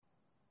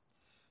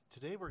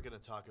Today we're going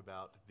to talk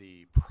about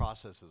the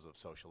processes of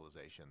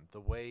socialization,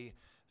 the way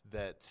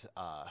that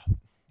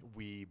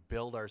we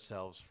build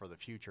ourselves for the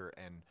future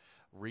and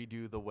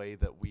redo the way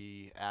that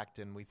we act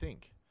and we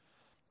think.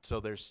 So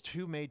there's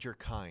two major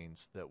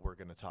kinds that we're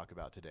going to talk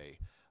about today,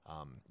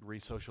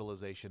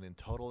 resocialization in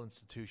total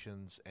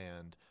institutions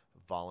and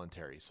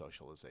voluntary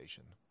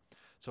socialization.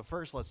 So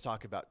first, let's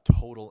talk about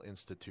total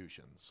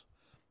institutions.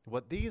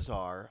 What these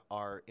are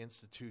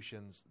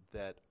institutions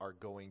that are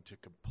going to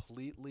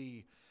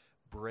completely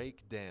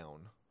break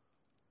down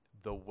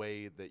the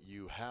way that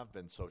you have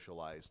been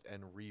socialized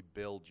and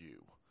rebuild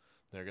you.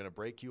 They're going to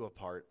break you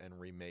apart and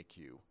remake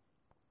you.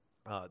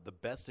 The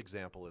best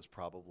example is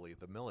probably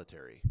the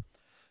military,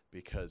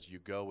 because you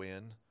go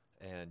in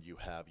and you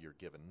have your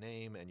given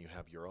name and you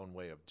have your own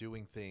way of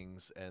doing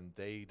things, and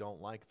they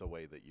don't like the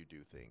way that you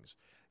do things.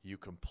 You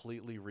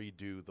completely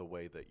redo the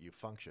way that you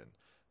function.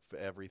 For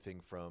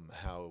everything from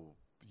how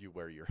you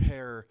wear your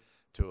hair,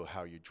 to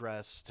how you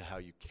dress, to how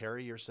you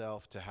carry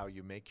yourself, to how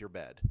you make your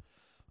bed,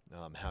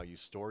 how you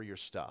store your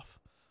stuff.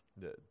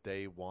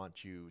 They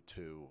want you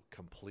to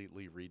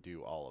completely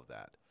redo all of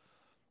that.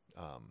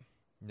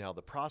 Now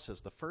the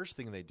process, the first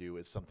thing they do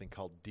is something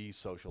called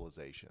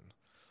desocialization.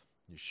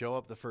 You show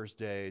up the first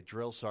day,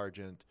 drill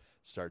sergeant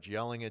starts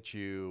yelling at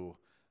you,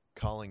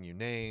 calling you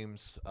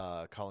names,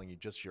 calling you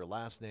just your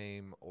last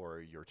name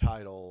or your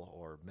title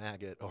or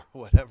maggot or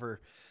whatever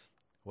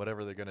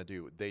they're going to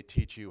do. They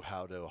teach you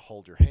how to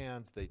hold your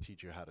hands. They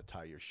teach you how to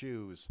tie your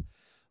shoes.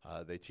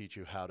 They teach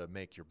you how to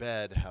make your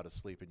bed, how to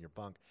sleep in your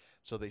bunk.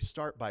 So they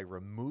start by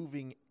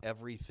removing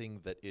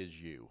everything that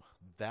is you.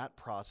 That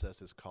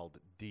process is called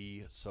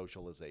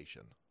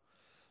desocialization.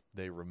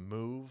 They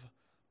remove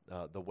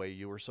the way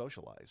you were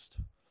socialized.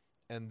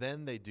 And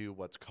then they do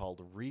what's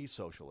called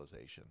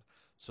resocialization.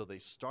 So they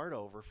start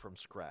over from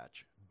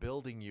scratch,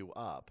 building you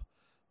up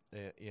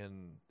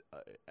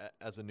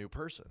as a new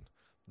person,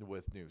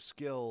 with new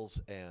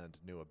skills and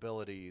new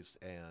abilities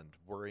and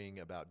worrying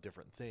about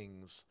different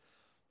things.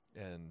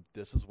 And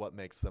this is what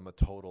makes them a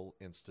total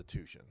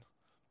institution.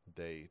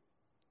 They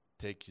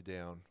take you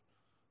down,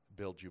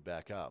 build you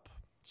back up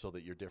so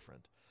that you're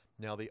different.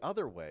 Now, the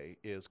other way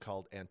is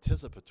called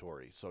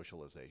anticipatory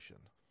socialization.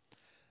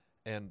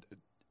 And,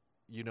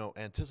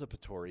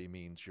 anticipatory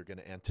means you're going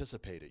to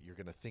anticipate it. You're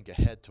going to think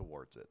ahead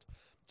towards it.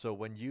 So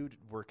when you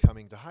were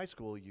coming to high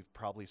school, you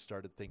probably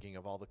started thinking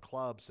of all the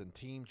clubs and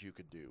teams you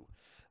could do.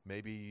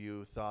 Maybe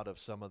you thought of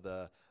some of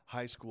the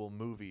high school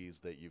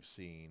movies that you've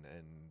seen,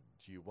 and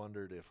you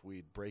wondered if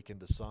we'd break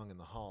into song in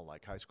the hall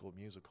like High School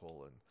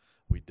Musical, and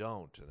we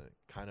don't, and it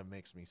kind of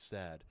makes me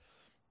sad.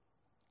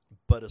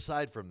 But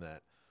aside from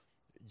that,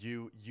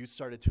 you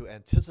started to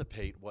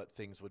anticipate what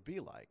things would be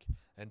like,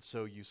 and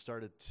so you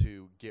started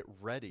to get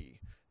ready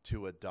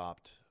to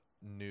adopt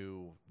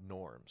new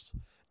norms.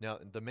 Now,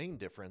 the main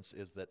difference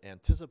is that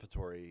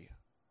anticipatory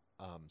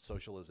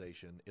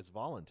socialization is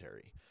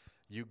voluntary.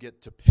 You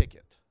get to pick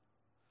it.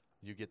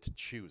 You get to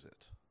choose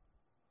it.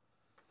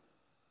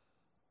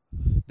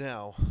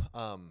 Now,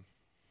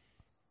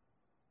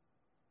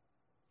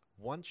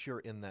 once you're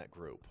in that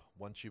group,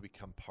 once you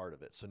become part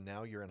of it, so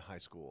now you're in high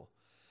school,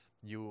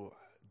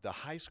 the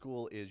high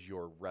school is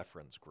your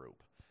reference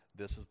group.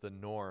 This is the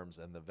norms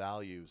and the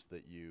values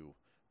that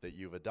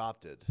you've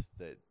adopted,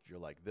 that you're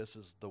like, this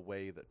is the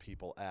way that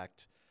people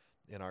act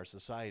in our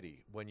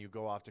society. When you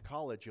go off to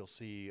college, you'll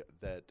see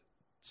that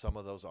some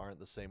of those aren't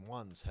the same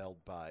ones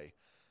held by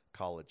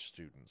college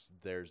students.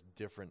 There's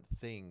different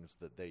things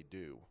that they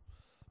do,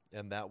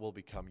 and that will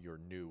become your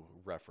new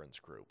reference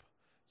group.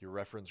 Your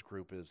reference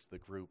group is the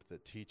group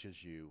that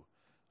teaches you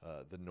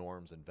the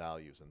norms and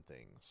values and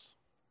things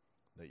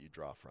that you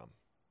draw from.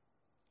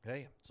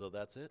 Okay, so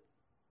that's it.